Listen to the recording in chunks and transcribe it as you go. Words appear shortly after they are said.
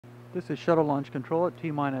This is shuttle launch control at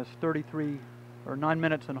T-minus 33 or 9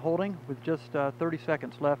 minutes and holding, with just 30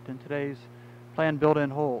 seconds left in today's planned build-in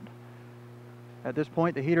hold. At this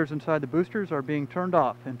point, the heaters inside the boosters are being turned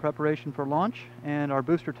off in preparation for launch, and our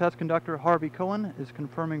booster test conductor, Harvey Cohen, is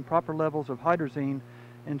confirming proper levels of hydrazine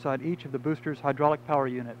inside each of the booster's hydraulic power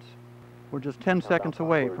units. We're just 10 seconds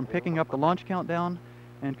away from picking up the launch countdown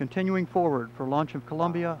and continuing forward for launch of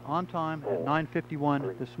Columbia on time at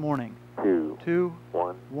 9:51 this morning. 2,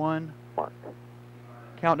 1.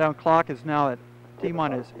 Countdown clock is now at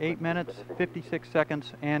T-minus 8 minutes, 56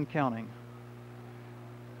 seconds, and counting.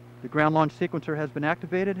 The ground launch sequencer has been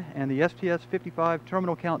activated, and the STS 55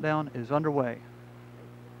 terminal countdown is underway.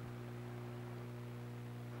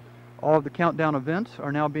 All of the countdown events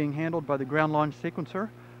are now being handled by the ground launch sequencer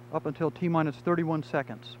up until T-minus 31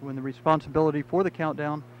 seconds, when the responsibility for the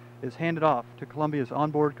countdown is handed off to Columbia's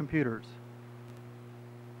onboard computers.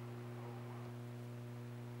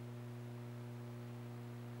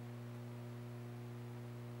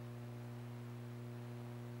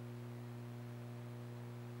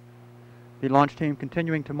 The launch team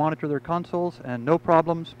continuing to monitor their consoles and no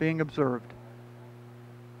problems being observed.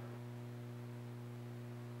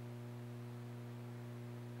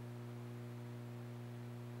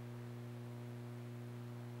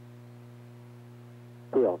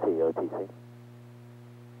 PLT OTC.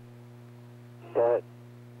 Go ahead.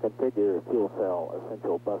 Configure fuel cell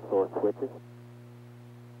essential bus source switches.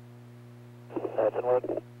 That's in work.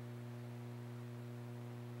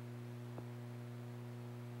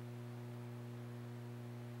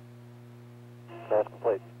 That's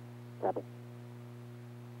complete. Copy.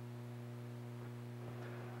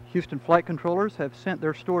 Houston flight controllers have sent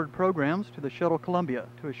their stored programs to the shuttle Columbia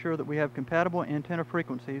to assure that we have compatible antenna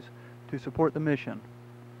frequencies to support the mission.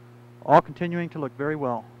 All continuing to look very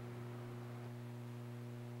well.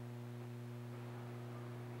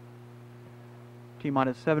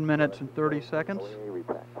 T-minus 7 minutes and 30 seconds.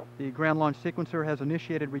 The ground launch sequencer has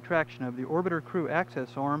initiated retraction of the orbiter crew access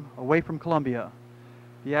arm away from Columbia.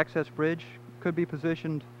 The access bridge could be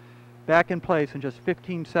positioned back in place in just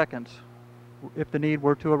 15 seconds if the need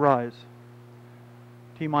were to arise.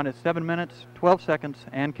 T-minus 7 minutes, 12 seconds,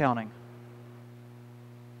 and counting.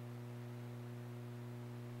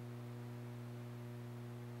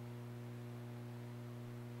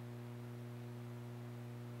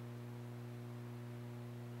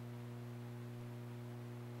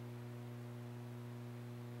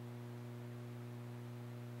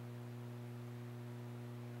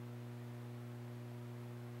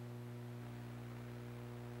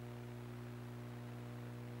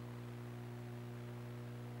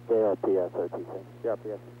 JRPS OTC.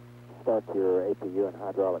 JRPS. Start your APU and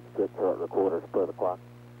hydraulic strip chart recorders per the clock.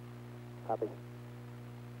 Copy.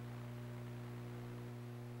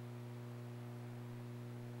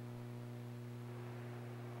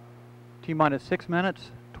 T-minus 6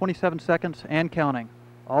 minutes, 27 seconds, and counting.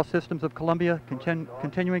 All systems of Columbia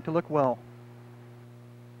continuing to look well.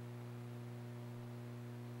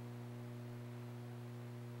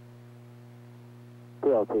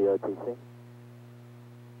 PLT OTC.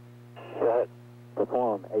 Go ahead.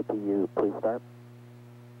 Perform APU pre-start.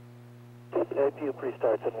 APU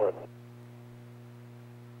pre-start's in work.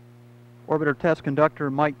 Orbiter test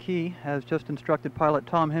conductor Mike Key has just instructed pilot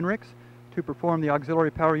Tom Henricks to perform the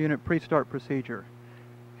auxiliary power unit pre-start procedure.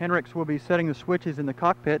 Henricks will be setting the switches in the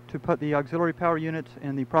cockpit to put the auxiliary power units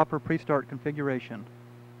in the proper pre-start configuration.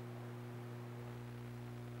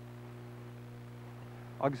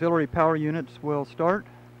 Auxiliary power units will start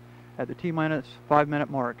at the T-minus 5 minute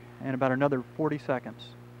mark in about another 40 seconds.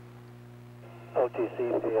 OTC,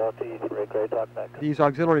 CLT, great talk back. These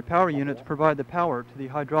auxiliary power units provide the power to the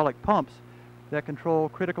hydraulic pumps that control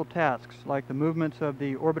critical tasks like the movements of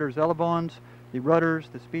the orbiter's elevons, the rudders,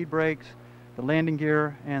 the speed brakes, the landing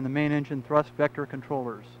gear, and the main engine thrust vector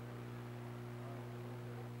controllers.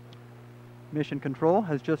 Mission Control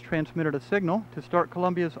has just transmitted a signal to start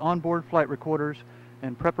Columbia's onboard flight recorders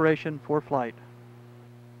in preparation for flight.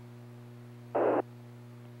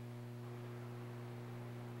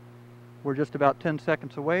 We're just about 10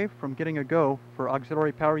 seconds away from getting a go for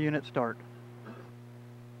auxiliary power unit start.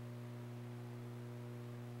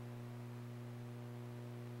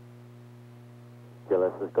 Okay,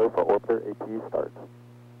 let's just go for orbiter APU start.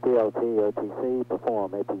 PLT OTC,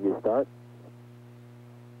 perform APU start.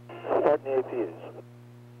 Starting the APUs.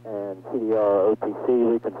 And CDR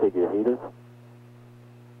OTC, reconfigure heaters.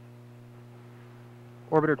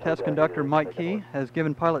 Orbiter test conductor Mike Key has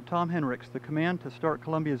given pilot Tom Henricks the command to start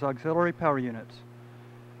Columbia's auxiliary power units.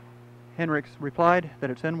 Henricks replied that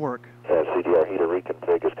it's in work. CDR heater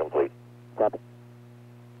reconfig is complete. Copy.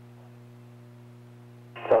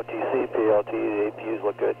 OTC, PLT, the APUs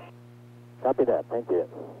look good. Copy that, thank you.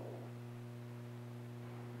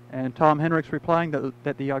 And Tom Henricks replying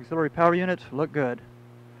that the auxiliary power units look good.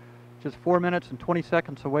 Just 4 minutes and 20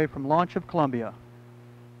 seconds away from launch of Columbia.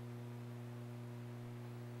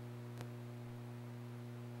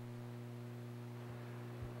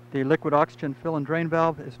 The liquid oxygen fill and drain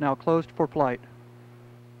valve is now closed for flight.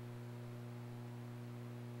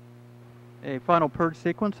 A final purge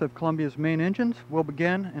sequence of Columbia's main engines will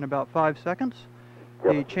begin in about 5 seconds.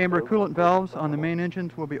 The chamber coolant valves on the main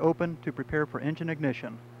engines will be open to prepare for engine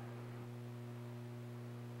ignition.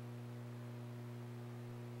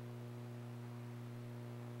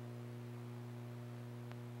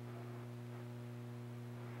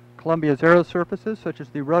 Columbia's aero surfaces, such as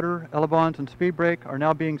the rudder, elevons, and speed brake, are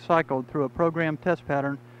now being cycled through a programmed test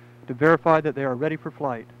pattern to verify that they are ready for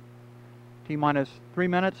flight. T-minus 3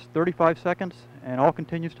 minutes, 35 seconds, and all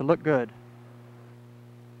continues to look good.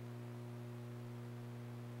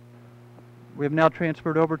 We have now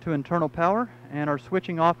transferred over to internal power and are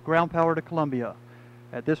switching off ground power to Columbia.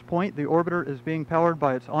 At this point, the orbiter is being powered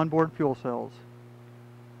by its onboard fuel cells.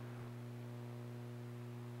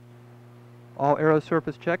 All aero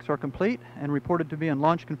surface checks are complete and reported to be in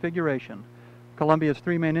launch configuration. Columbia's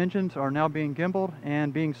 3 main engines are now being gimbaled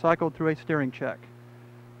and being cycled through a steering check.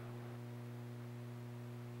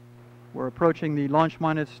 We're approaching the launch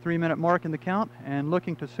minus 3 minute mark in the count and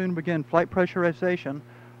looking to soon begin flight pressurization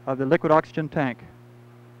of the liquid oxygen tank.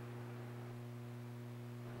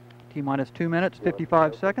 T-minus 2 minutes,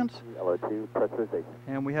 55 seconds. LO2 pressurization.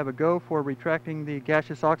 And we have a go for retracting the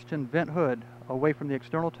gaseous oxygen vent hood away from the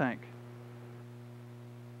external tank.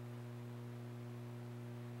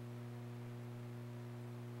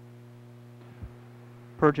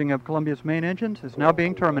 Purging of Columbia's main engines is now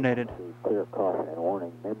being terminated. Clear caution and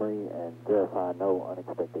warning memory and verify no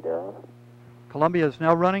unexpected errors. Columbia is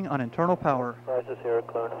now running on internal power. Crisis here,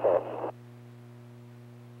 clearance false.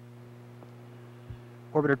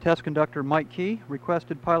 Orbiter test conductor Mike Key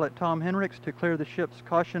requested pilot Tom Henricks to clear the ship's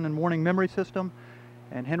caution and warning memory system,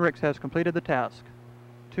 and Henricks has completed the task.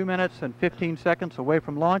 2 minutes and 15 seconds away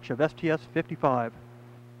from launch of STS-55.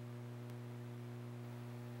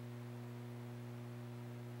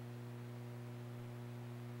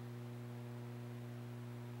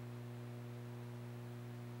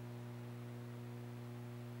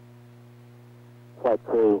 Flight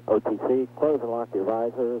crew OTC, close and lock your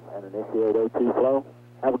visors and initiate O2 flow.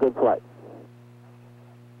 Have a good flight.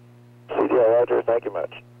 CDR, roger, thank you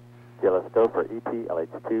much. Yeah, let's go for EP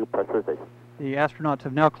LH2 pressurization. The astronauts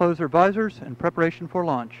have now closed their visors in preparation for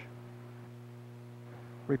launch.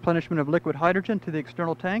 Replenishment of liquid hydrogen to the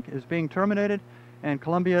external tank is being terminated, and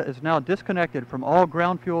Columbia is now disconnected from all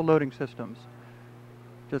ground fuel loading systems.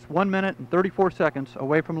 Just 1 minute and 34 seconds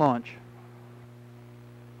away from launch.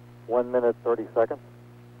 1 minute, 30 seconds.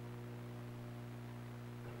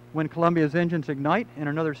 When Columbia's engines ignite in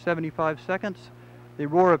another 75 seconds, the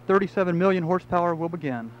roar of 37 million horsepower will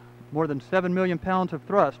begin. More than 7 million pounds of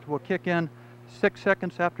thrust will kick in 6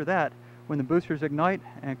 seconds after that when the boosters ignite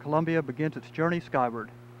and Columbia begins its journey skyward.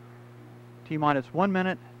 T-minus 1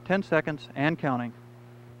 minute, 10 seconds, and counting.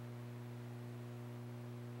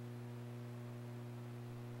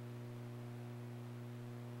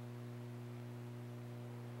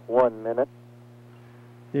 One minute.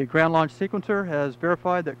 The ground launch sequencer has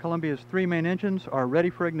verified that Columbia's 3 main engines are ready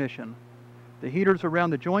for ignition. The heaters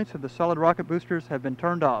around the joints of the solid rocket boosters have been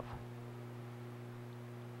turned off.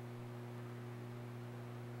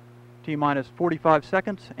 T-minus 45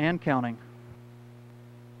 seconds and counting.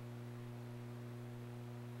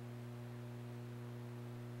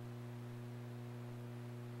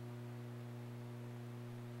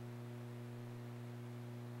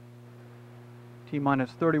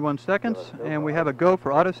 T-minus 31 seconds, and we have a go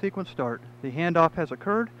for auto sequence start. The handoff has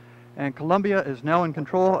occurred, and Columbia is now in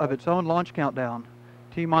control of its own launch countdown.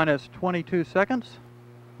 T-minus 22 seconds.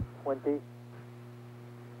 20.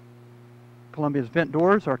 Columbia's vent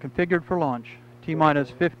doors are configured for launch. T-minus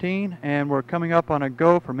 15, and we're coming up on a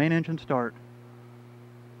go for main engine start.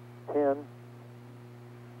 10.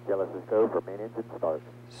 Yeah, let's just go for main engine start.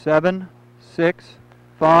 7, 6,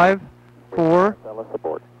 5, 4, RSLS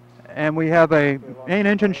Abort. and we have a main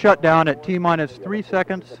engine shutdown at T-minus 3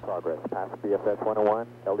 seconds. Progress past BFS 101,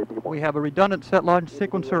 LDB 1. We have a redundant set launch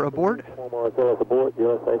sequencer aboard. One more RSLS Abort,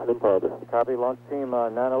 US station in progress. Copy, launch team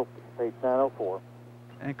page 904.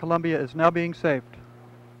 And Columbia is now being safed.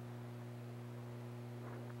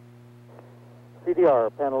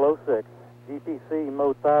 CDR, panel 06, GTC,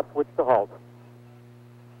 mode 5, switch to halt.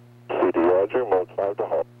 CD, roger, mode 5 to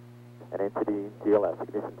halt. and NTD GLS.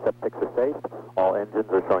 Ignition septics are safe. All engines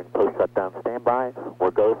are showing post-shutdown standby.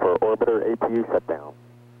 We're go for orbiter APU shutdown.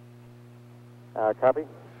 Copy.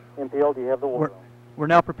 MPL, do you have the water? We're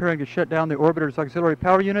now preparing to shut down the orbiter's auxiliary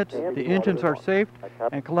power units. The engines are safe,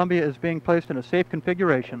 and Columbia is being placed in a safe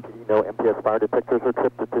configuration. No MPS fire detectors are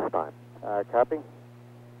tripped at this time. Copy.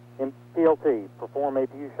 MPLT, perform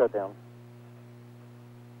APU shutdown.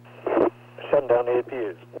 Shutting down the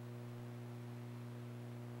APUs.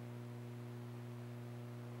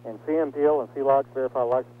 And CMPL and C-Logs verify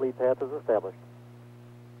light fleet path is established.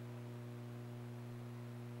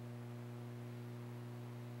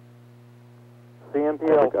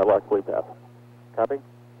 CMPL. Light fleet path. Copy.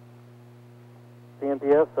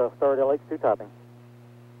 CMPS, start LH2 topping.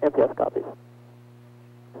 MPS copies.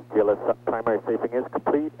 GLS primary safing is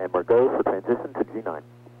complete, and we're go for transition to G9.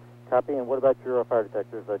 Copy, and what about your fire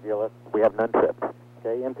detectors, GLS? We have none tripped.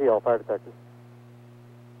 Okay, MPL, fire detectors.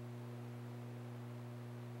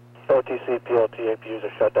 OTC, PLT, APUs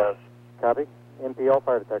are shut down. Copy. MPL,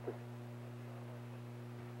 fire detectors.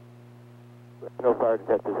 No fire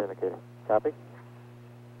detectors indicated. Copy.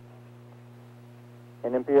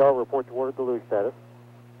 And MPL, report your water deluge status.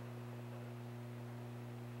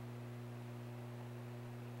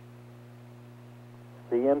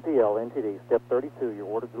 CMPL, NTD, step 32, your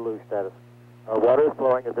water deluge status. Our water is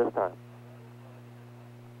flowing at this time.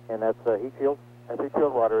 And that's heat shield? Heat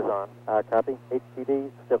shield water is on. Copy. HTD,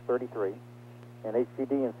 step 33. And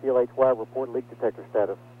HTD and CLHY report leak detector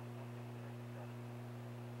status.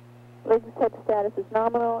 Leak detector status is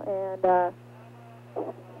nominal,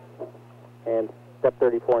 And step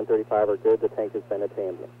 34 and 35 are good. The tank has been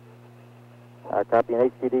attained. Copy.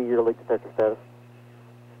 And HTD, your leak detector status.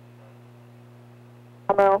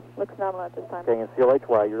 nominal. Looks nominal at this time. Okay, and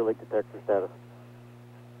CLHY, your leak detector status.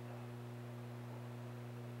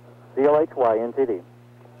 CLHY, NTD.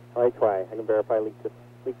 LHY, I can verify leak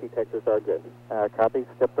detectors are good. Copy.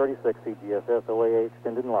 Step 36, CGSS, OAA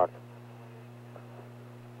extended and locked.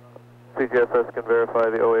 CGSS can verify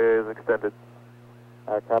the OAA is extended.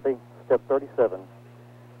 Copy. Step 37.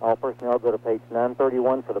 All personnel go to page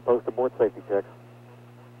 931 for the post-abort safety checks.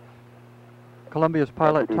 Columbia's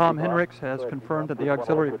pilot Tom Henricks has confirmed that the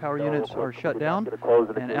auxiliary power units are shut down,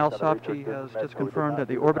 and Al Safji has just confirmed that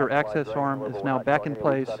the orbiter access arm is now back in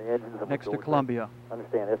place next to Columbia.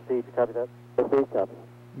 Understand. ST, did you copy that? ST, copy.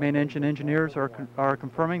 Main engine engineers are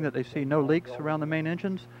confirming that they see no leaks around the main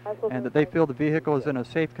engines and that they feel the vehicle is in a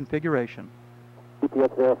safe configuration.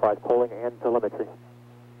 GPS verified polling and telemetry.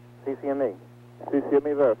 CCME.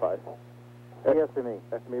 CCME verified. CSME.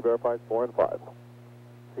 SME verified 4 and 5.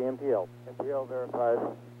 CMPL. MPL verified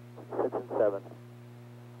 6 and 7.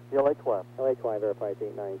 CLHY. LHY verified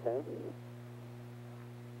 8, 9, 10.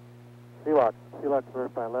 CLOX. CLOX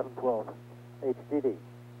verified 11, 12. HDD.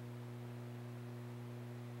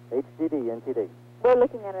 HDD, NTD. We're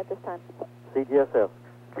looking at it this time. CGSS.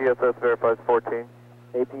 GSS verifies 14.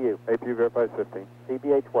 APU. APU verifies 15.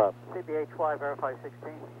 CBHY. CBHY verifies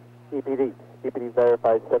 16. EPD. EPD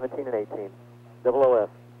verifies 17 and 18. OOS.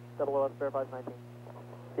 OOS verifies 19.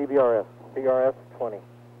 CBRS. CRS 20.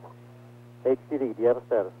 HDD, do you have a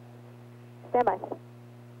status? Standby.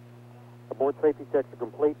 Abort safety checks are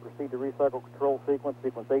complete. Proceed to recycle control sequence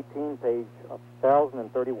 18, page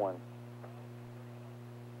 1031.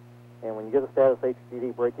 And when you get a status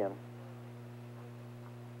HDD, break in.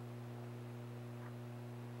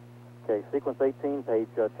 Okay, sequence 18, page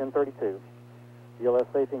 1032. GLS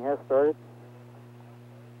safing has started.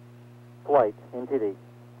 Flight, NTD.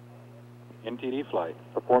 NTD flight.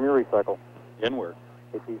 Perform your recycle. In work.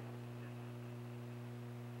 APU.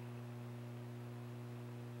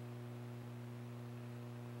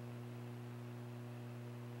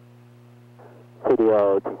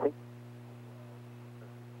 CDR OTC.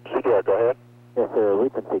 CDR, go ahead. Yes, sir.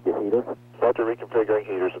 Reconfigure heaters. Roger, reconfiguring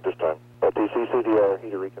heaters at this time. OTC, CDR,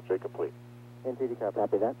 heater reconfig complete. NTD,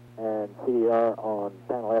 copy that. And CDR on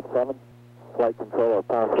panel F7, flight controller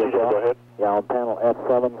power switch CDR, off. go ahead. Yeah, on panel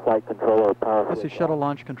F7, flight controller power switch This is shuttle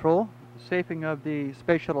launch control. The safing of the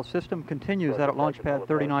space shuttle system continues out at launch pad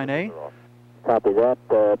 39A. Copy that.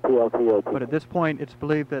 PLT OTC. But at this point, it's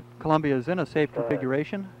believed that Columbia is in a safe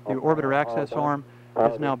configuration. The orbiter access arm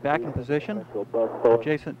is now back in position,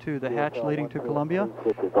 adjacent to the hatch leading to Columbia,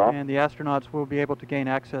 and the astronauts will be able to gain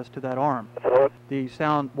access to that arm. The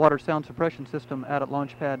water sound suppression system out at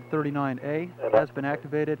launch pad 39A has been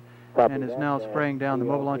activated and is now spraying down the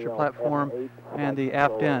mobile launcher platform and the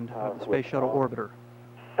aft end of the space shuttle orbiter.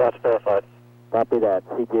 That's verified. Copy that.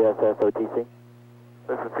 CGSS OTC.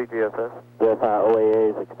 This is CGSS. Verify OAA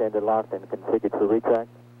is extended, locked, and configured to retract.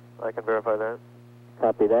 I can verify that.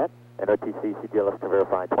 Copy that. And OTC CGLS to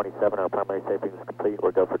verify 27, our primary safing is complete.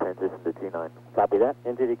 We're go for transition to G9. Copy that.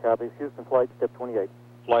 NTD copies. Houston flight, step 28.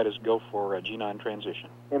 Flight is go for G9 transition.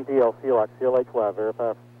 MTL, CLOC, CLHY,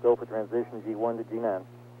 verify, go for transition G1 to G9.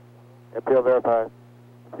 MTL verified.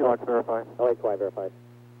 CLOC verified. LHY verified.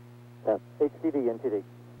 HDD, NTD.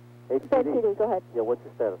 HDD, go ahead. Yeah, what's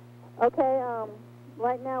your status? Okay,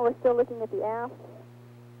 right now we're still looking at the aft,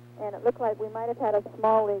 and it looked like we might have had a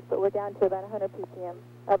small leak, but we're down to about 100 ppm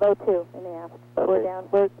of O2 in the aft. Okay.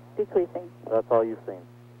 We're decreasing. That's all you've seen?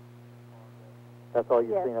 That's all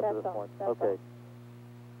you've Yes, seen up to that's this all, point? that's Okay.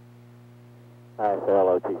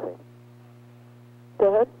 RSLS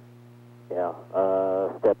Go ahead. Yeah,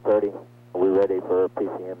 step 30. Are we ready for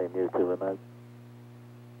PCM MU2 remote?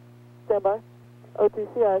 Stand by.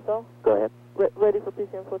 OTC ISL. Go ahead. Ready for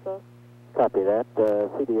PCM switch off. Copy that.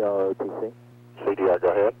 CDR OTC. CDR, go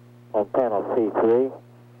ahead. On panel C3,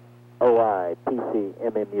 OI PC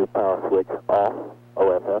MMU power switch off,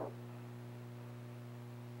 OFF.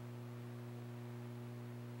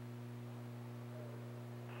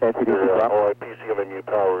 Your OIP CMMU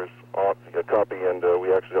power is off. You copy, and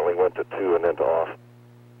we accidentally went to 2 and then to off.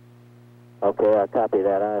 Okay, I copy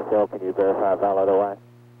that. ISL, can you verify valid OI?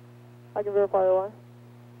 I can verify OI.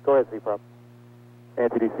 Go ahead, C-Prop.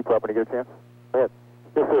 Anti-DC Prop, when you get a chance? Go ahead.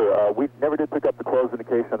 Yes, sir. We never did pick up the closed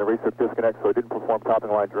indication on the research disconnect, so it didn't perform topping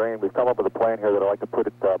line drain. We've come up with a plan here that I'd like to put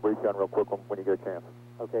it briefly on real quick when you get a chance.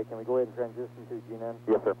 Okay, can we go ahead and transition to G9?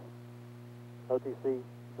 Yes, sir. OTC,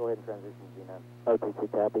 go ahead and transition to G9.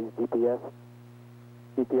 OTC copies. DPS?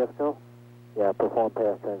 DPS go? Yeah, perform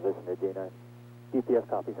pass transition to G9. DPS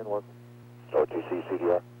copies and work. OTC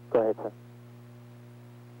CDR. Go ahead, sir.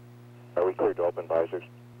 Are we cleared to open visors?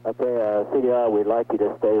 Okay, CDR, we'd like you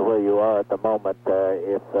to stay where you are at the moment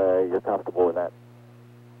if you're comfortable with that.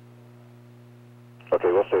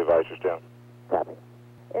 Okay, we'll stay visors down. Copy.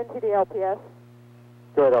 NTD LPS.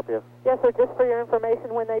 Go ahead, LPS. Yes, sir. Just for your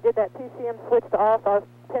information, when they did that PCM switch to off, our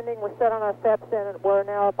pending was set on our steps, and we're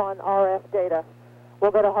now up on RF data.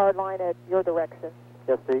 We'll go to hardline at your direction.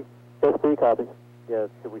 Yes, P. Yes, P, copy. Yes,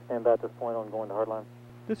 should we stand by at this point on going to hardline?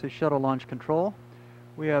 This is shuttle launch control.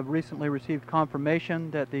 We have recently received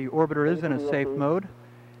confirmation that the orbiter is in a safe mode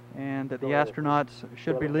and that the astronauts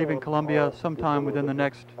should be leaving Columbia sometime within the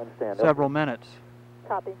next several minutes.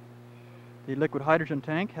 Copy. The liquid hydrogen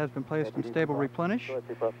tank has been placed in stable replenish,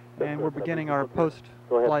 and we're beginning our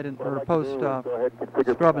post-flight or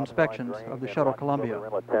post-scrub inspections of the shuttle Columbia.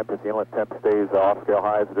 The inlet temp stays off scale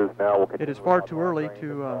high as it is now. It is far too early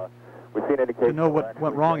to know what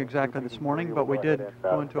went wrong exactly this morning, but we did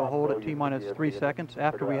go into a hold at T-minus 3 seconds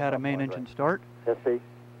after we had a main engine start.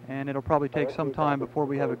 And it'll probably take some time before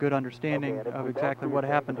we have a good understanding of exactly what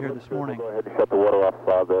happened here this morning. Go ahead and shut the water off,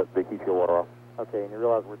 the heat shield water off. Okay, and you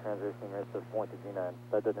realize we're transitioning at this point to G9.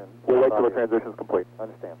 That doesn't... We'll wait till the transition is complete.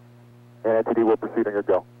 Understand. And NTD will proceed on your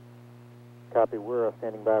go. Copy. We're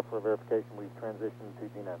standing by for verification. We've transitioned to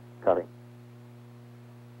G9. Copy.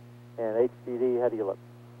 And HDD, how do you look?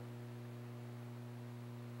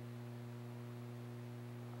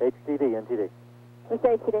 HDD, NTD. What's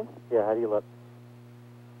HDD? Yeah, how do you look?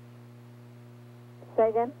 Say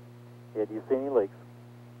again? Yeah, do you see any leaks?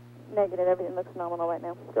 Negative. Everything looks nominal right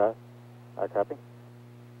now. Okay. I copy.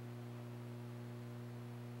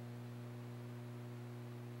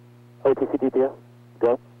 OTC DPS,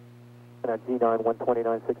 go. And G9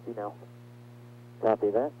 12960 now. Copy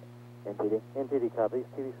that. NTD. NTD copies.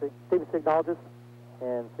 TVC. TVC acknowledges.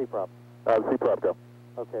 And C-Prop. C-Prop, go.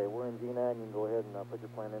 Okay, we're in G9. You can go ahead and put your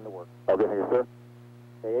plan into work. Okay, thank you, sir.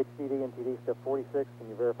 Okay, HDD, NTD, step 46. Can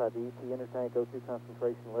you verify the ET intertank O2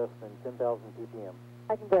 concentration less than 10,000 ppm?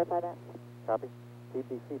 I can verify that. Copy.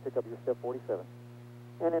 TPC, pick up your step 47.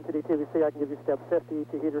 And NTD TVC, I can give you step 50.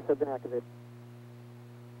 Two heaters have been activated.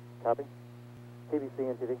 Copy. TVC,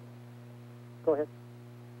 NTD. Go ahead.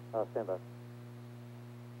 Stand by.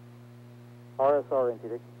 RSR,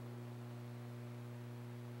 NTD.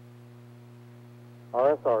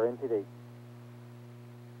 RSR, NTD.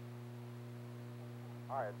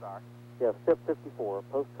 RSR. Yes, step 54.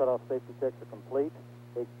 Post-cutoff safety checks are complete.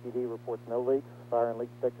 HDD reports no leaks. Fire and leak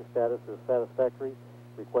detector status is satisfactory.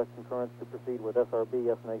 Request concurrence to proceed with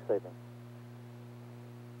SRB SNA saving.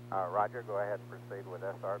 Roger, go ahead and proceed with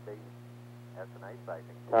SRB SNA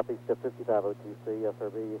saving. Copy. Step 55 OTC,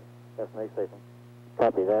 SRB SNA saving.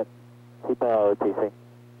 Copy that. C-Power OTC.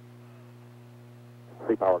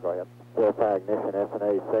 C-Power, go ahead. Verify ignition,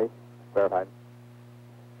 SNA safe. Verified.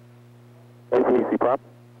 ATC prop.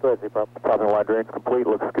 Go ahead, C-Prop. Topping line drain's complete.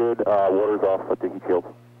 Looks good. Water's off with the heat shield.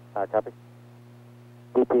 Copy.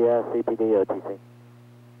 DPS, CPD, OTC.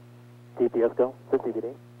 DPS go. 50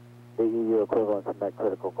 PD. The EU equivalents of Met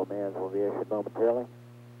critical commands will be issued momentarily.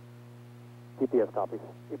 GPS copies.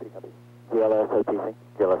 EPD copies. GLS OTC.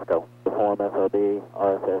 GLS go. Perform SOB,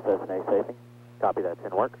 RSS SNA safing. Copy that.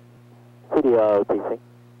 10 work. CDR OTC.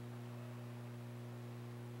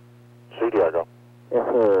 CDR go. Yes,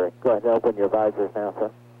 sir. Go ahead and open your visors now,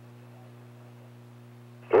 sir.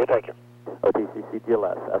 Okay, thank you. OTC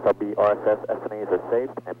CGLS, SLB, RSS, SNAs are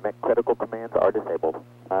saved, and Met critical commands are disabled.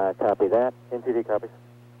 Copy that. NTD copies.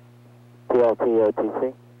 PLT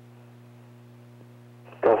OTC.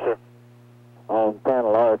 Go, sir. On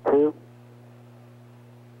panel R2.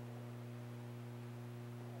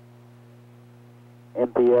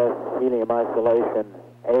 MPS helium isolation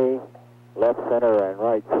A, left, center, and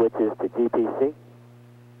right switches to GPC.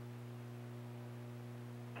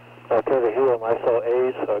 Okay, the helium ISO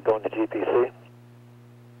A's going to GPC.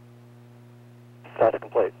 That's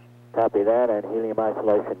complete. Copy that, and helium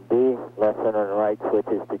isolation B, left, center, and right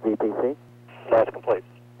switches to GPC. That's complete.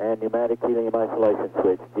 And pneumatic helium isolation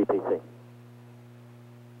switch, GPC.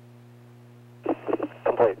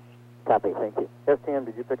 Complete. Copy, thank you. STM,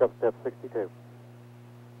 did you pick up step 62?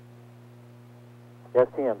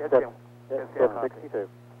 STM, Yes, step, Jim. Yes, step Jim. 62.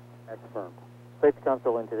 That's confirmed. Safety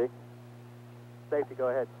console NTD. Safety, go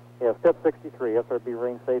ahead. Yeah, step 63, SRB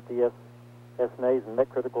range safety, SNAs and Met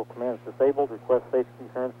critical commands disabled. Request safety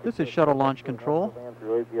clearance. This is Shuttle Launch Control.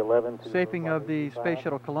 Through AG11 to Safing of the Space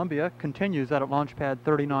Shuttle Columbia continues out at Launch Pad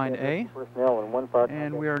 39A, personnel and one fire and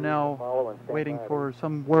contact we are crew now to follow and stand waiting by. for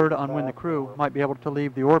some word on when the crew might be able to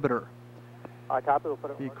leave the orbiter. Copy. We'll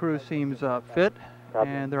put it The crew seems fit,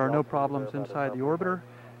 and there are no problems inside the orbiter,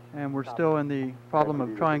 and we're still in the problem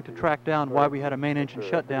of trying to track down why we had a main engine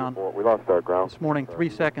shutdown We lost our ground. this morning 3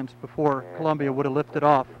 seconds before Columbia would have lifted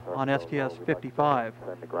off on STS 55.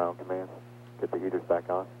 Send the ground command. Get the heaters back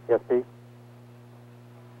on. SP.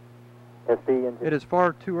 SP NTD. It is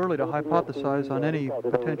far too early to hypothesize on any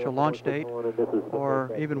potential launch date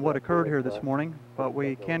or even what occurred here this morning, but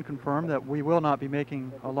we can confirm that we will not be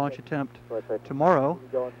making a launch attempt tomorrow,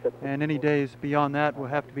 and any days beyond that will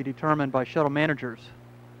have to be determined by shuttle managers.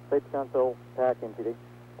 Safety console, PAC NTD.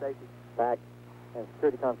 Safety. PAC and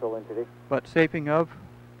security console NTD. But safing of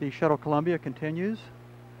the Shuttle Columbia continues.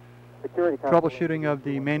 Security console. Troubleshooting of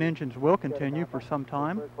the main engines will continue for some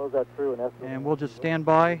time, Close that through and and we'll just stand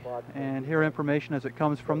by and hear information as it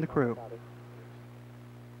comes from the crew.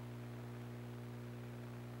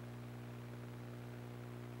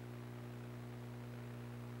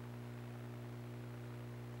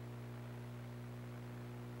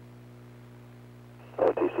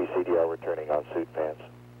 OTC CDR returning on suit fans.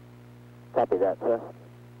 Copy that, sir.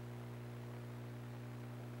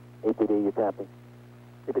 EPD, you copy.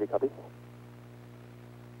 EPD copy.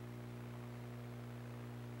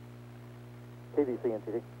 TVC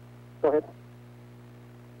NTD. Go ahead.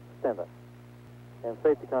 Stand by. And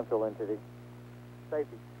safety console NTD.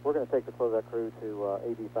 Safety. We're going to take the closeout crew to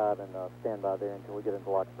AD5 and stand by there until we get into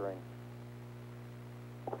lock screen.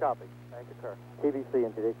 Copy. Thank you, sir.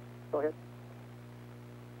 TVC NTD. Go ahead.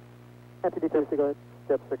 NTD TVC, go ahead.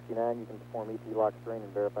 Step 69, you can perform EP lock screen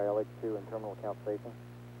and verify LH2 and terminal account station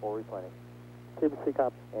or replenish. TVC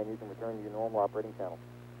copy. And you can return to your normal operating channel.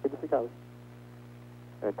 TVC copy.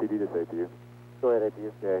 NTD to say to you. Go ahead,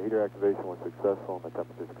 APU. Yeah, heater activation was successful and the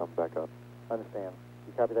temperature's come back up. Understand.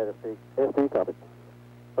 You copy that, SP? SP copy.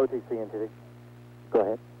 OTC NTD. Go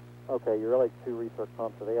ahead. Okay, your LH2 recirc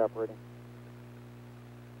pumps, are they operating?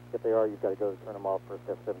 If they are, you've got to go turn them off for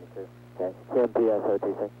step 72. Okay. MPS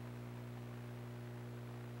OTC.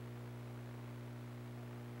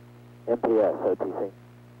 MPS OTC.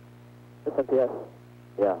 It's MPS.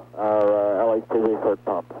 Yeah, our LH2 recirc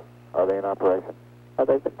pumps, are they in operation?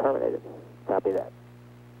 They've been terminated. Copy that.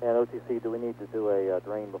 And OTC, do we need to do a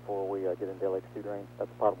drain before we get into LH2 drain? That's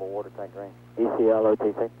a potable water tank drain. ECL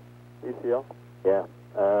OTC. ECL? Yeah.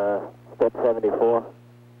 Step 74.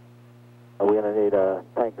 Are we going to need a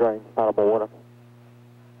tank drain, potable water?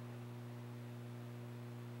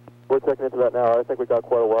 We're checking into that now. I think we got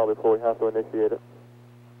quite a while before we have to initiate it.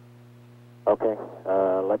 Okay.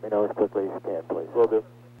 Let me know as quickly as you can, please. Will do.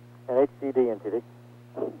 And HGD NTD.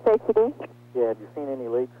 HCD? Yeah, have you seen any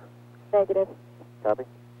leaks? Negative. Copy.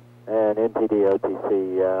 And NTD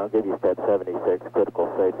OTC, I'll give you step 76.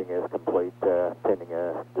 Critical safing is complete, pending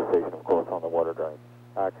a decision, of course, on the water drain.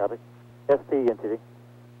 Copy. SP NTD.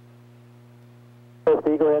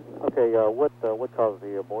 SP, go ahead. Okay, what caused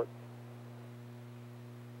the abort?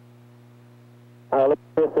 Let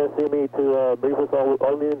SSME to brief us.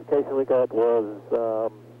 All the indication we got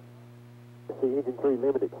was the engine 3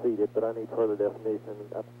 limit exceeded, but I need further definition.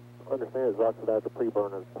 I understand it's oxidized the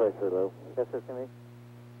pre-burner pressure, though. SSME?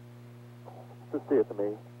 Just see it to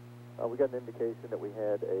me. We got an indication that we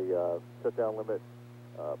had a shutdown limit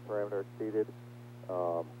parameter exceeded.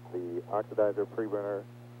 The oxidizer preburner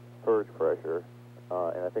purge pressure,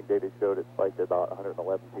 and I think data showed it spiked at about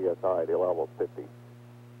 111 psi. The allowable is 50.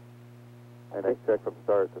 And they checked from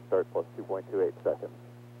start to start plus 2.28 seconds.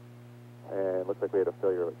 And looks like we had a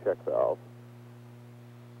failure of a check valve.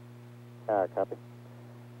 Copy.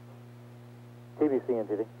 TBC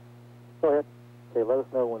NTD. Go ahead. Okay, let us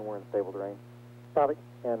know when we're in stable drain. Copy.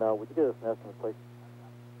 And would you give us an estimate, please?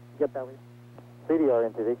 Get that, will you?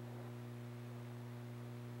 CDR NTD.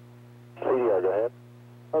 CDR, go ahead.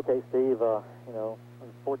 Okay, Steve, you know,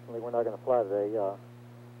 unfortunately we're not going to fly today.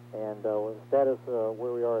 And the status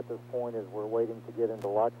where we are at this point is we're waiting to get into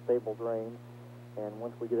locked stable drain. And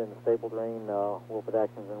once we get into stable drain, we'll put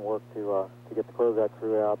actions in work to get the closeout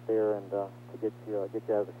crew out there and to get you out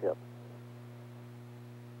of the ship.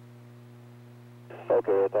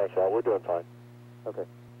 Okay, well, thanks, Al. We're doing fine. Okay.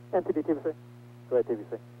 NTD TBC. Go ahead,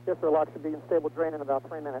 TBC. Yes, sir. Lock should be in stable drain in about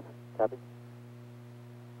 3 minutes. Copy.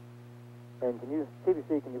 And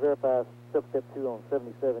TBC, can you verify step 2 on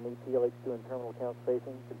 77 EPLH2 in terminal count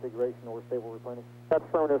spacing, configuration, or stable replenish? That's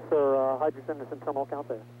affirmative, sir. Hydrogen is in terminal count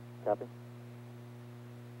there. Copy.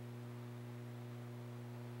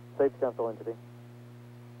 Safety console entity.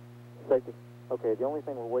 Safety. Okay, the only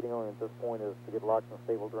thing we're waiting on at this point is to get locked in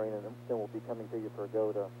stable drain, and then we'll be coming to you for a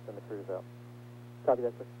go to send the crews out. Copy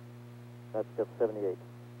that, sir. That's step 78.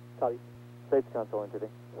 Copy. Safety console entity.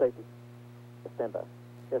 Safety. Stand by.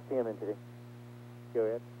 STM entity. Go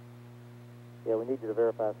ahead. Yeah, we need you to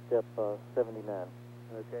verify step 79.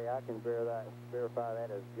 Okay, I can verify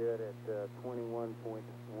that as good at 21.12.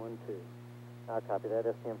 I'll copy that.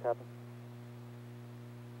 STM copy.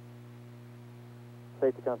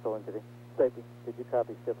 Safety console entity. Safety. Did you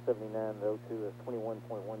copy step 79, the 02 as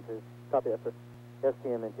 21.12? Copy that, sir.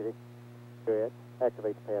 STM entity. Go ahead.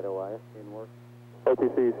 Activate the pad OIS. In work.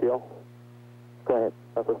 OTC ECL. Go ahead.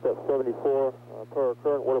 For step 74, per our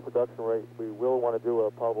current water production rate, we will want to do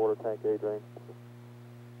a potable water tank A drain.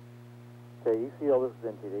 Okay, ECL,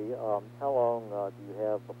 this is NTD. How long do you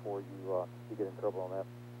have before you get in trouble on that?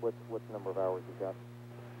 What number of hours you got?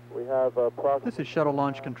 We have approximately... This is Shuttle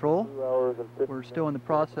Launch Control. 2 hours and 50 We're still in the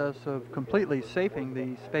process of completely safing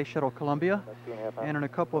the Space Shuttle Columbia, That's 2.5 hours. and in a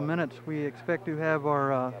couple of minutes we expect to have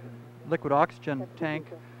our liquid oxygen tank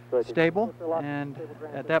Go ahead. stable, and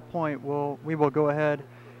at that point we will go ahead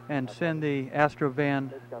and send the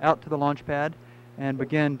Astrovan out to the launch pad and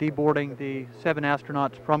begin deboarding the 7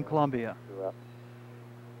 astronauts from Columbia.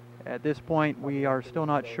 At this point, we are still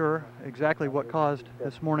not sure exactly what caused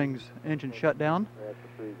this morning's engine shutdown,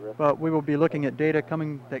 but we will be looking at data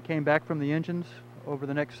that came back from the engines over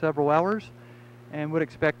the next several hours, and would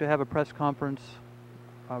expect to have a press conference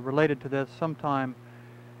related to this sometime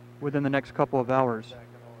within the next couple of hours.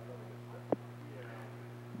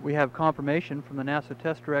 We have confirmation from the NASA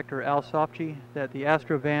test director, Al Sofchi, that the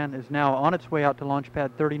Astrovan is now on its way out to Launch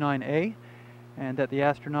Pad 39A, and that the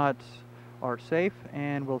astronauts are safe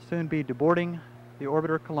and will soon be deboarding the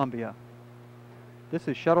orbiter Columbia. This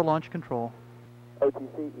is Shuttle Launch Control.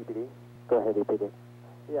 OTC EPD. Go ahead, EPD.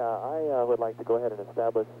 Yeah, I would like to go ahead and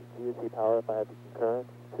establish GUC power if I have the concurrence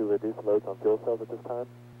to reduce loads on fuel cells at this time.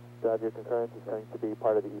 Do I have your concurrence is going to be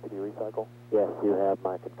part of the EPD recycle? Yes, you have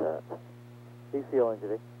my concurrence. ECL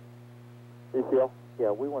entity. ECL?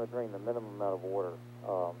 Yeah, we want to drain the minimum amount of water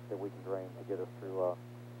that we can drain to get us through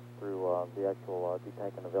the actual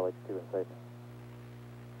detanking of LH2 and safety.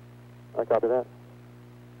 I copy that.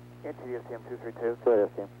 NTD STM 232. Go ahead,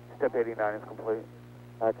 STM. Step 89 is complete.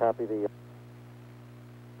 I copy the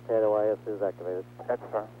pad OIS is activated. That's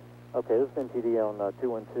fine. Okay, this is NTD on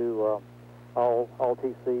 212. All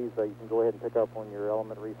TCs you can go ahead and pick up on your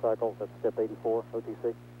element recycle. That's step 84,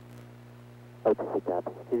 OTC. OTC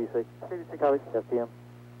copy. TDC. TDC copy. STM.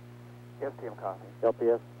 STM copy.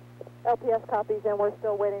 LPS. LPS copies, and we're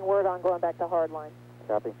still waiting word on going back to hardline.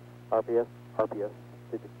 Copy. RPS. RPS.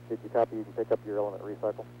 Did you copy? You can pick up your element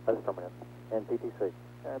recycle. That's affirmative. And PTC.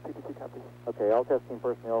 PTC copy. Okay, all testing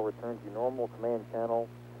personnel return to normal command channel.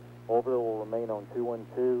 Orbiter will remain on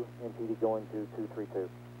 212. NTD going to 232.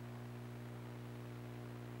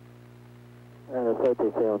 And it's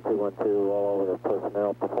OTC on 212, all over the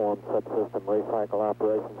personnel perform subsystem recycle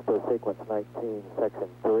operations per sequence 19, section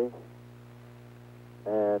 3.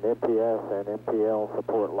 And MPS and MPL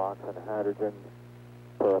support locks and hydrogen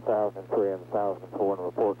for 1,003 and 1,004 and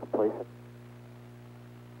report completion.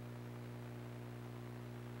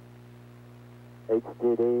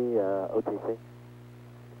 HGD, OTC.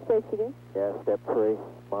 HGD? Yeah, step 3,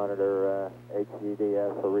 monitor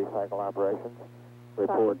HGDS for recycle operations.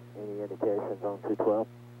 Report any indications on 212.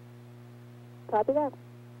 Copy that.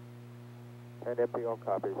 And MPL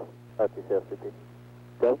copies. RTC SCP.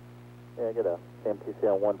 Go. Yeah, get a CMTC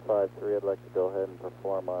on 153. I'd like to go ahead and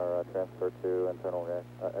perform our transfer to external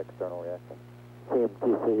reaction.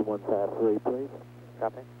 CMTC 153, please.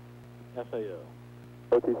 Copy. FAO.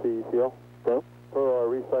 OTC ECL. Go. Per our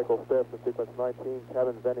recycle steps in sequence 19,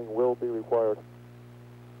 cabin venting will be required.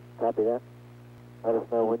 Copy that. Let us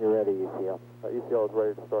know when you're ready, ECL. ECL is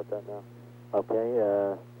ready to start that now.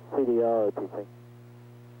 Okay, CDR, OTC.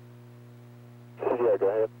 CDR, go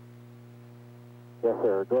ahead. Yes,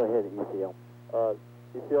 sir. Go ahead, ECL.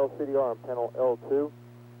 ECL CDR on panel L2.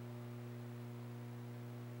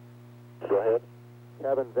 Go ahead.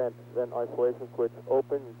 Cabin vent isolation switch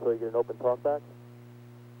open until you get an open talkback.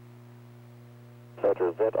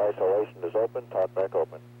 Roger, vent isolation is open, talkback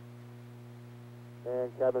open.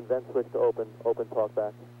 And cabin vent switch to open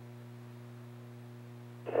talkback.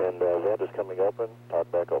 And vent is coming open,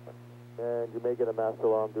 talkback open. And you may get a master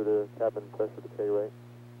alarm due to cabin pressure decay rate.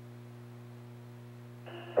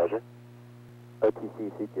 Roger.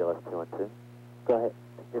 OTC CGLS 212. Go ahead.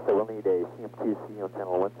 Yes, sir. We'll need a CM2C on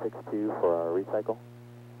channel 162 for our recycle.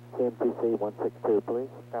 CM2C 162, please.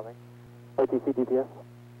 Coming. OTC DPS.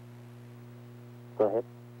 Go ahead.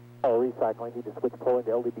 Oh, recycling. Need to switch pulling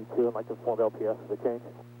to LDB2 and like to perform LPS for the change.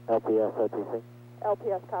 LPS, OTC.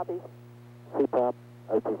 LPS copies. CPOP,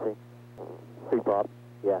 OTC. CPOP.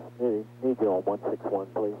 Yeah. Need you on 161,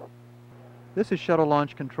 please. This is Shuttle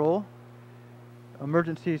Launch Control.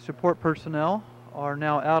 Emergency support personnel are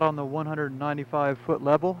now out on the 195-foot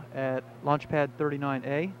level at Launch Pad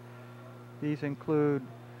 39A. These include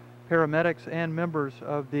paramedics and members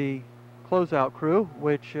of the closeout crew,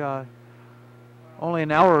 which only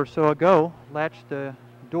an hour or so ago latched the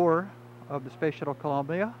door of the Space Shuttle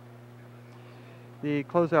Columbia. The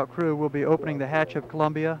closeout crew will be opening the hatch of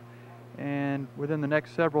Columbia, and within the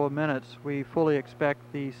next several minutes we fully expect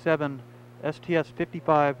the 7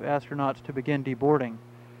 STS-55 astronauts to begin deboarding.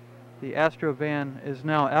 The Astro van is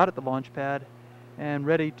now out at the launch pad and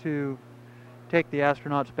ready to take the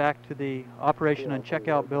astronauts back to the operation and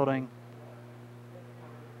checkout building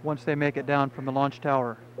once they make it down from the launch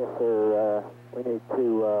tower. Yes, sir. We need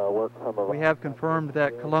to work some of. We have confirmed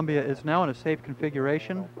that Columbia is now in a safe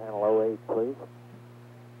configuration. Panel 08, please.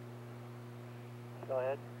 Go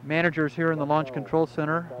ahead. Managers here in the Launch Control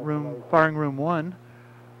Center, Firing Room 1,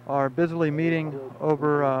 are busily meeting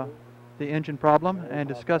over the engine problem and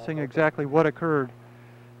discussing exactly what occurred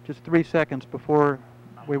just 3 seconds before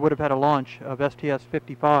we would have had a launch of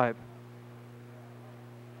STS-55.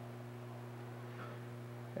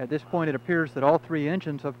 At this point it appears that all 3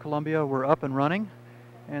 engines of Columbia were up and running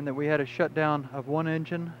and that we had a shutdown of one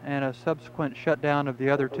engine and a subsequent shutdown of the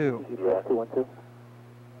other 2.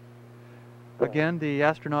 Again, the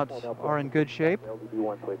astronauts are in good shape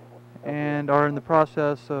and are in the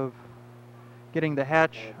process of getting the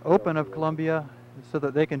hatch open of Columbia so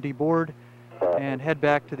that they can deboard and head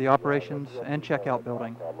back to the operations and checkout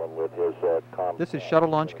building. This is Shuttle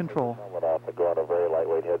Launch Control. Go on a very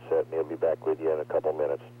lightweight headset, and he'll be back with you in a couple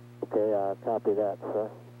minutes. Okay, copy that, sir.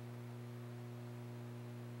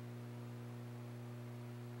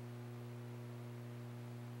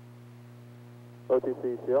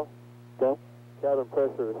 OTC ECL. Go. Cabin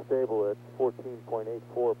pressure is stable at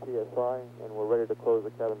 14.84 psi, and we're ready to close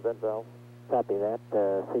the cabin vent valve. Copy that.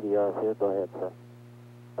 CDR is here. Go ahead, sir.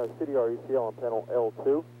 CDR ECL on panel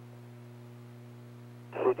L2.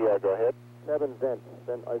 CDR, go ahead. Cabin vent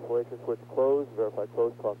isolation switch closed. Verify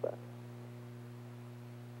closed. Talkback.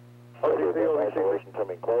 Vent isolation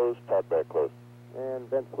coming closed. Talkback closed. And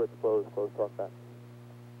vent switch closed. Closed. Talkback.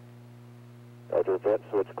 Roger, vent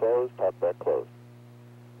switch closed. Talkback closed.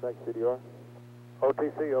 Thanks, CDR.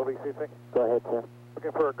 OTC, OVCC. Go ahead, sir.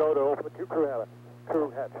 Looking for a go to open the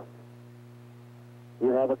crew hatch. You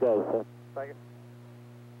have a go, sir. Thank you.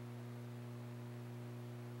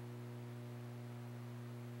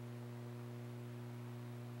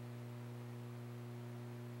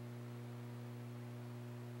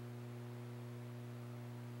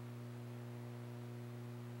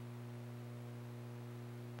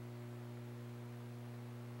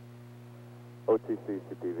 OTC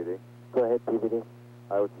CPVD. Go ahead, PVD.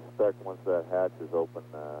 I would suspect once that hatch is open,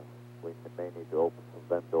 we may need to open some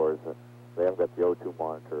vent doors. They haven't got the O2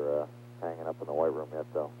 monitor hanging up in the white room yet,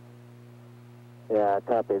 though. Yeah,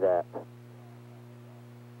 copy that.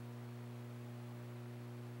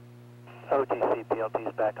 OTC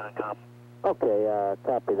PLT's back on comm. Okay,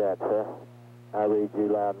 copy that, sir. I read you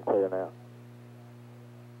loud and clear now.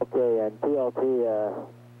 Okay, and PLT,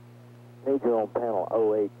 need you on panel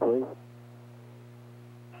 08, please.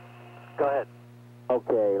 Go ahead.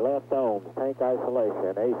 Okay, left ohms, tank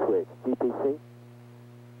isolation, A switch, GPC.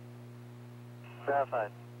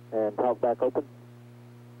 Verified. And talk back open.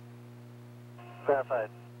 Verified.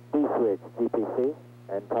 B switch, GPC,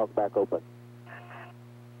 and talk back open.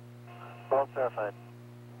 Both verified.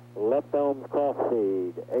 Left ohms cross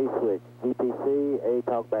feed, A switch, GPC, A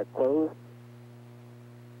talk back closed.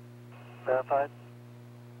 Verified.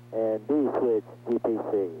 And D switch,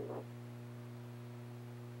 GPC.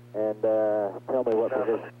 And tell me what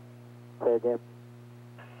position. Say again.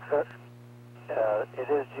 It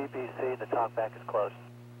is GPC, the talkback is closed.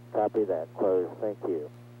 Copy that, closed, thank you.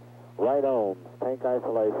 Right ohms, tank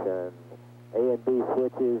isolation, A and B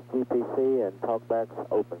switches, GPC, and talkbacks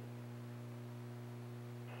open.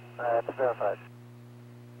 That's verified.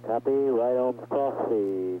 Copy, right ohms cross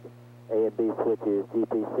feed, A and B switches,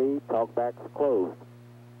 GPC, talkbacks closed.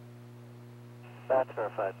 That's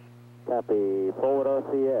verified. Copy, forward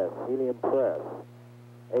RCS, helium press,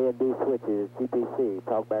 A and B switches, GPC,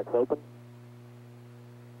 talkbacks open.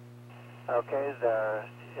 Okay, they're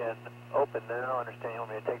in open now. Understand you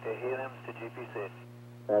want me to take the heliums to GPC.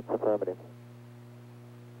 That's affirmative.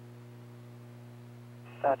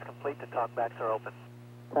 That's complete. The talkbacks are open.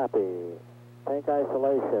 Copy. Tank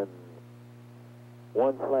isolation.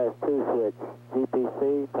 1/2 switch,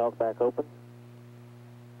 GPC, talkback open.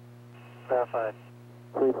 Verified.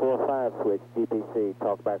 345 switch, GPC,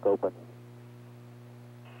 talkback open.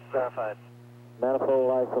 Verified.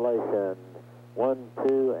 Manifold isolation. 1,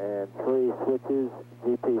 2, and 3 switches,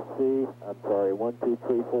 GPC. I'm sorry, 1, 2,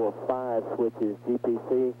 3, 4, 5 switches,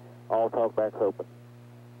 GPC. All talkbacks open.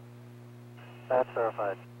 That's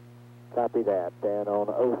verified. Copy that. And on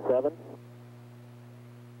 07,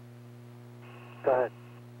 Go ahead.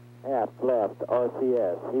 aft left,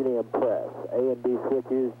 RCS, helium press, A and B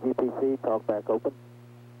switches, GPC, talkback open.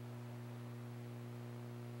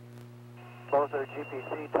 Both are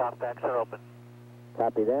GPC. Talkbacks are open.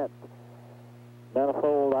 Copy that.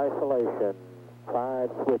 Manifold isolation,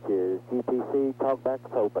 5 switches, GPC,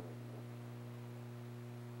 talkbacks open.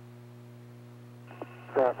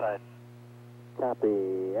 Verified.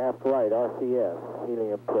 Copy. Aft right, RCS,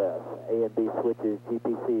 helium press, A and B switches,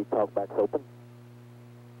 GPC, talkbacks open.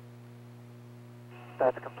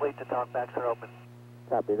 That's complete. The talkbacks are open.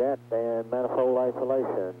 Copy that. And manifold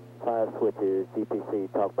isolation, 5 switches, GPC,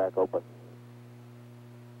 talkback open.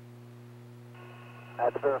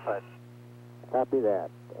 That's verified. Copy that.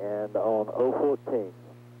 And on 014,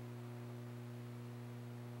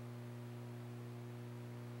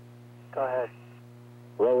 Go ahead.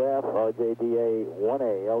 row F, RJDA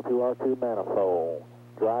 1A, L2R2 manifold.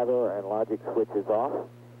 Driver and logic switches off.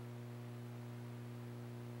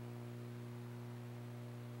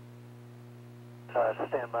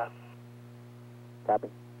 Stand by. Copy.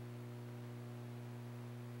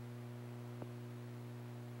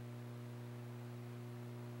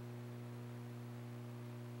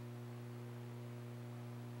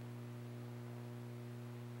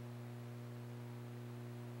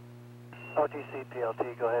 OTC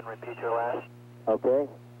PLT, go ahead and repeat your last. Okay.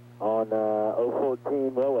 On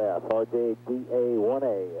 014, row F, RJDA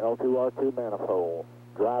 1A, L2R2 manifold.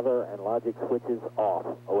 Driver and logic switches off,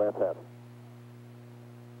 OFF.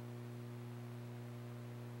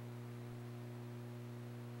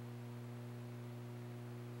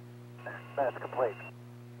 That's complete.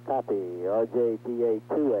 Copy. RJDA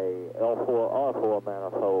 2A, L4R4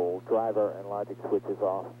 manifold. Driver and logic switches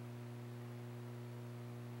off.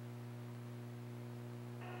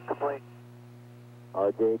 Complete.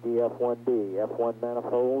 RJD F1B, F1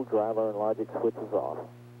 manifold. Driver and logic switches off.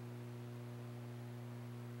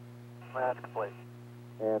 That's complete.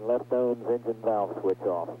 And left ohms engine valve switch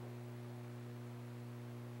off.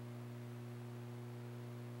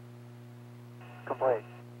 Complete.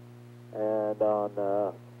 And on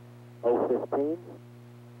 015,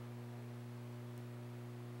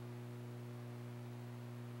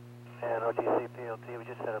 And OTC PLT, we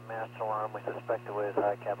just had a master alarm. We suspect it was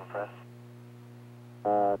high cabin press.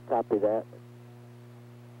 copy that.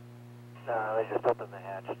 No, they just opened the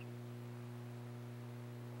hatch.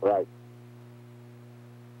 Right.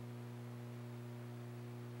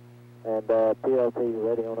 And PLT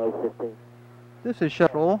ready on 015. This is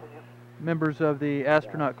Shuttle. Members of the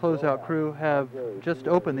astronaut closeout crew have just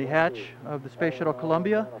opened the hatch of the Space Shuttle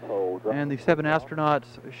Columbia, and the 7 astronauts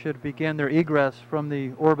should begin their egress from the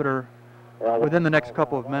orbiter within the next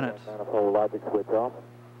couple of minutes. Manifold logic switch off.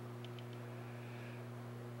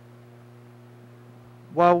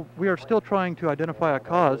 While we are still trying to identify a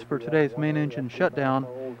cause for today's main engine shutdown,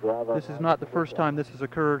 this is not the first time this has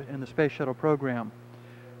occurred in the Space Shuttle program.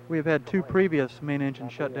 We have had 2 previous main engine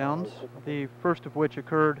shutdowns, the first of which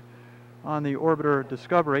occurred on the orbiter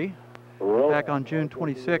Discovery, back on June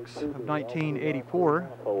 26 of 1984,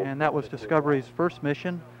 and that was Discovery's first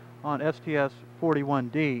mission on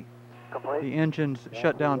STS-41D. The engines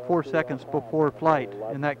shut down 4 seconds before flight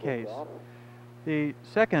in that case. The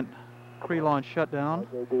second pre-launch shutdown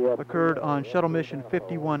occurred on Shuttle Mission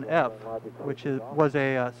 51F, which was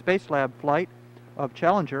a Space Lab flight of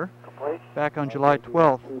Challenger back on July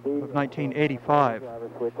 12th of 1985.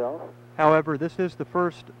 However, this is the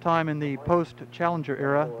first time in the post-Challenger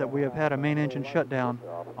era that we have had a main engine shutdown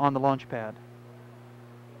on the launch pad.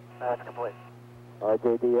 That's complete.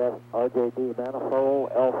 RJD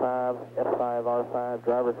manifold, L5, F5, R5,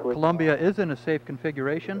 driver switch. Columbia is in a safe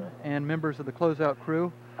configuration, and members of the closeout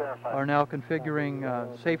crew are now configuring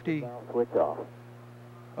safety Switch off.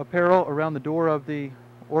 apparel around the door of the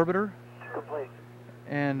orbiter Complete.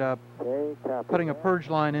 and Okay, copy putting a that. purge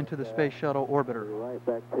line into the space shuttle orbiter. Right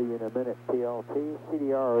back to you in a minute, PLT,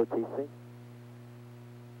 CDR, OTC.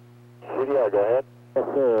 CDR, go ahead. Yes,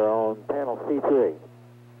 sir, on panel C3.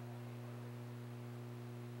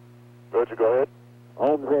 Roger, go ahead.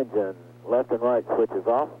 Ohm's engine, left and right switches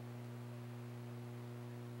off.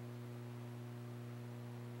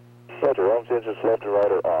 Roger, Ohm's engines left and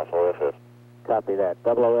right are off, OFF. Copy that.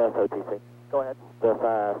 OOS, OTC. Go ahead.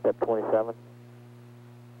 Verify step 27.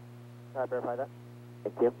 Can I verify that?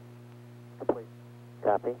 Thank you. Complete.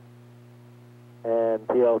 Copy. And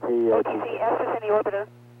PLT, OTC. OTC, S is in the orbiter.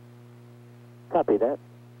 Copy that.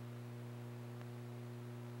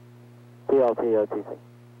 PLT, OTC.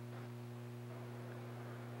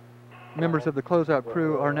 Members of the closeout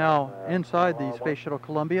crew are now inside the Space Shuttle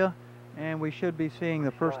Columbia, and we should be seeing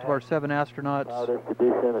the first of our 7 astronauts Power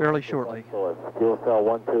distribution. fairly shortly. Fuel cell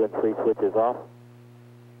 1, 2, and 3 switches off.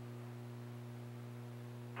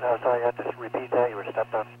 No, sorry, you have to repeat that. You were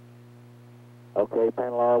stepped on. Okay,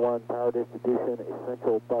 panel R1, power distribution,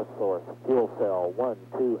 essential bus source. Fuel cell 1,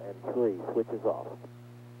 2, and 3 switches off.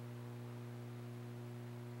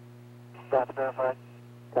 That's verified.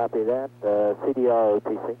 Copy that. CDR,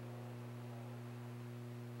 OTC.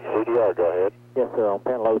 CDR, go ahead. Yes, sir, on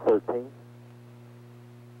panel 013.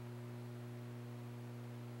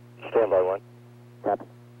 Standby 1. Copy.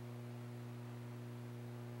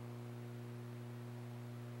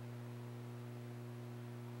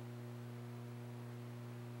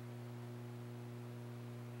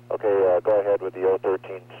 Okay, go ahead with the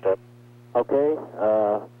 013 step. Okay,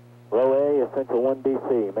 row A, essential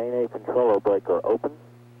 1DC, main A controller breaker open.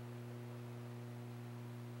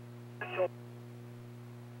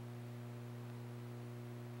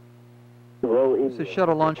 Row E. This is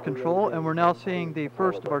Shuttle Launch Control, and we're now seeing the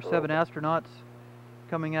first of our 7 astronauts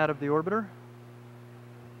coming out of the orbiter.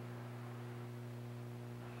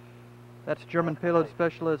 That's German payload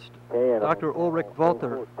specialist Okay, and Dr. on Ulrich panel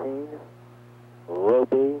Walter. 14, row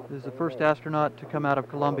B. This is the first astronaut to come out of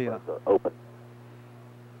Columbia. Breaker open.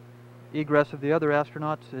 Egress of the other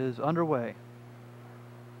astronauts is underway.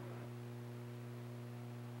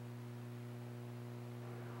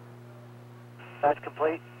 That's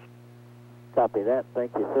complete. Copy that.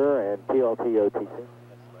 Thank you, sir. And PLT, OTC.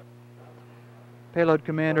 Payload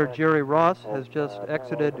Commander Jerry Ross has just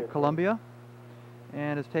exited Columbia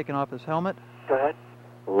and has taken off his helmet, Go ahead.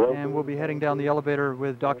 Row and B. we'll be heading down the elevator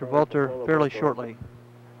with Dr. Walter fairly shortly.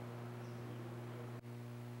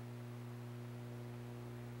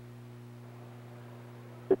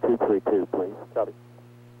 The 232, please. Copy.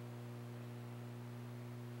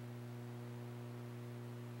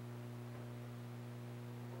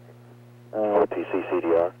 OTC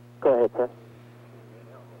CDR. Go ahead, sir.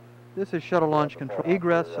 This is Shuttle Launch Control.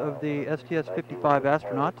 Egress of the STS-55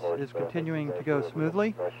 astronauts is continuing to go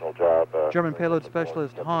smoothly. Professional job. German payload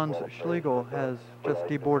specialist Hans Schlegel has just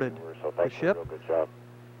deboarded the ship Good job.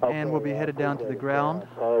 and will be headed down to the ground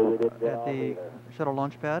Sorry we didn't get at all the shuttle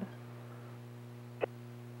launch pad.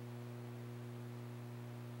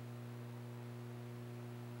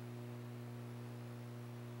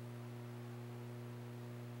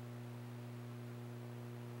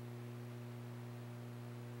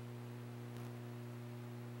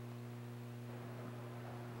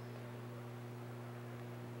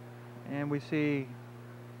 And we see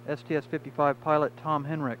STS-55 pilot Tom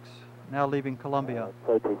Henricks now leaving Columbia.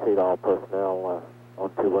 OTC to all personnel on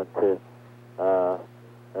 212.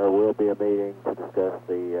 There will be a meeting to discuss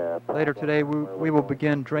the... Later today, we will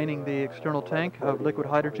begin draining the external tank of liquid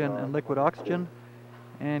hydrogen and liquid oxygen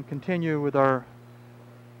and continue with our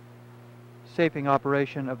safing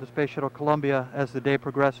operation of the Space Shuttle Columbia as the day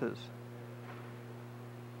progresses.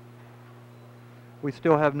 We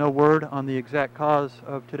still have no word on the exact cause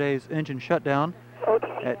of today's engine shutdown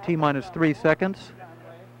at T-minus 3 seconds,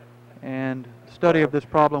 and study of this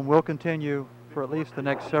problem will continue for at least the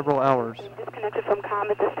next several hours. Disconnected from comm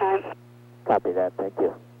at this time. Copy that, thank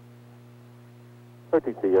you.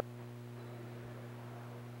 OTC.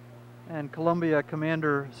 And Columbia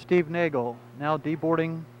Commander Steve Nagel now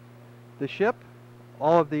deboarding the ship.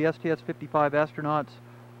 All of the STS-55 astronauts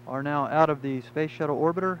are now out of the Space Shuttle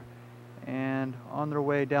Orbiter and on their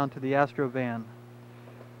way down to the Astro van.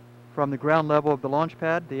 From the ground level of the launch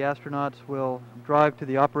pad, the astronauts will drive to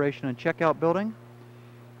the operation and checkout building,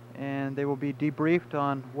 and they will be debriefed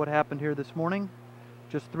on what happened here this morning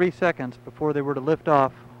just 3 seconds before they were to lift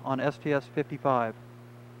off on STS-55.